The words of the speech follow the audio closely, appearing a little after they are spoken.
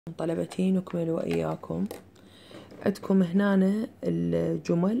طلبتي نكمل وإياكم. عندكم هنا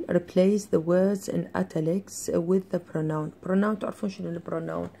الجمل replace the words in italics with the pronoun. pronoun تعرفون شنو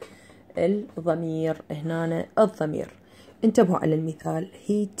البروناون؟ الضمير. هنا الضمير. انتبهوا على المثال.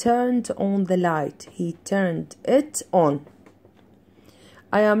 He turned on the light. He turned it on.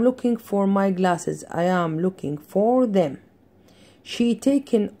 I am looking for my glasses. I am looking for them. She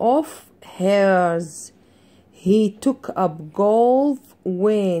taken off hers. He took up golf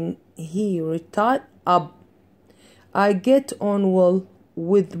when he retired up. I get on well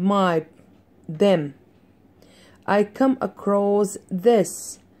with them. I come across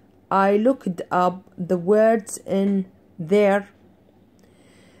this. I looked up the words in there.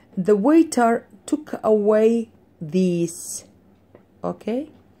 The waiter took away these.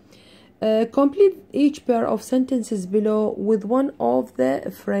 Okay. Complete each pair of sentences below with one of the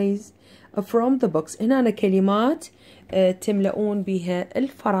phrase from the box. هنا كلمات تملؤون بها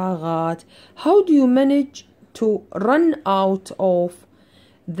الفراغات. How do you manage to run out of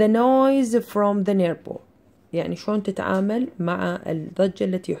the noise from the neighbor؟ يعني شلون تتعامل مع الضجة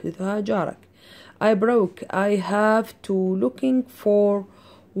التي يحدثها جارك. I broke. I have to looking for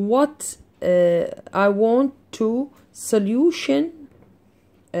what I want to solution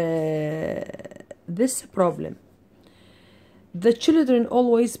this problem. The children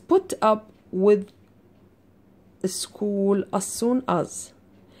always put up with school as soon as.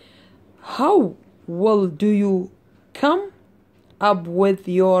 How well do you come up with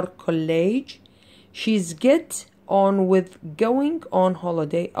your college? She's get on with going on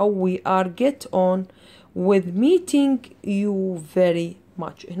holiday. Or we are get on with meeting you very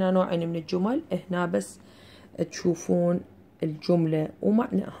much. هنا نوعين من الجمل. هنا بس تشوفون الجملة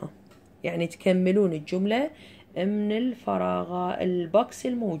ومعناها، يعني تكملون الجملة من الفراغ البوكس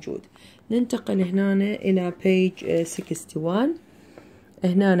الموجود. ننتقل هنا إلى page 61.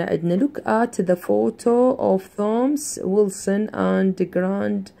 هنا عندنا look at the photo of Thomas Wilson and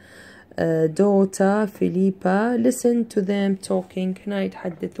grand daughter Philippa. Listen to them talking. هنا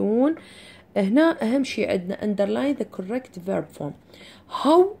يتحدثون. هنا أهم شيء عندنا underline the correct verb form.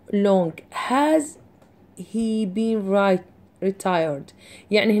 How long has he been retired؟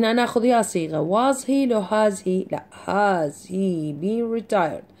 يعني هنا ناخذ يا صيغة was he لو has he. لا، has he been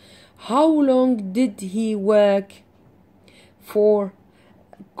retired. How long did he work for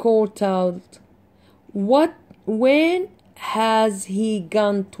Courtauld? When has he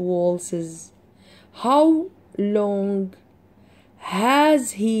gone to Wals's? How long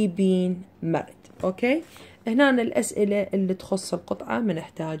has he been married? اوكي. هنا الأسئلة اللي تخص القطعة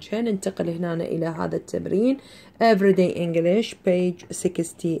بنحتاجها. ننتقل هنا إلى هذا التمرين Everyday English page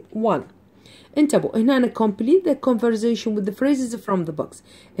 61. انتبهوا هنا complete the conversation with the phrases from the box.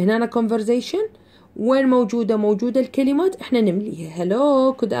 هنا conversation وين موجودة الكلمات احنا نمليها.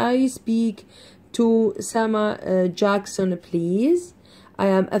 Hello, could I speak to Sama Jackson please? I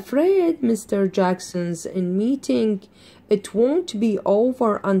am afraid Mr. Jackson's in meeting. It won't be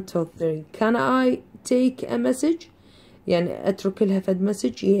over until 3. Can I take a message؟ يعني أترك لها فد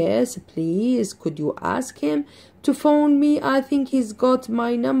message. Yes please. Could you ask him to phone me? I think he's got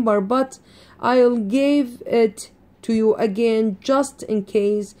my number but I'll give it to you again just in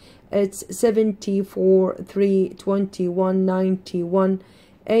case. It's 74 3 21 91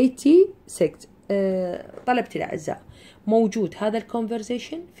 86. طلبتي الأعزاء، موجود هذا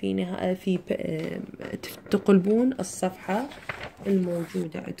الكونفرزيشن في تقلبون الصفحة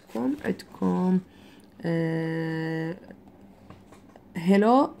الموجودة عندكم.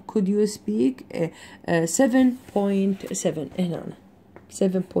 hello could you speak 7.7. هنا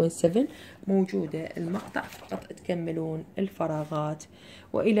 7.7 موجودة المقطع، فقط تكملون الفراغات.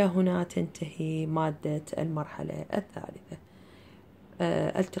 وإلى هنا تنتهي مادة المرحلة الثالثة.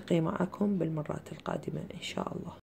 ألتقي معكم بالمرات القادمة إن شاء الله.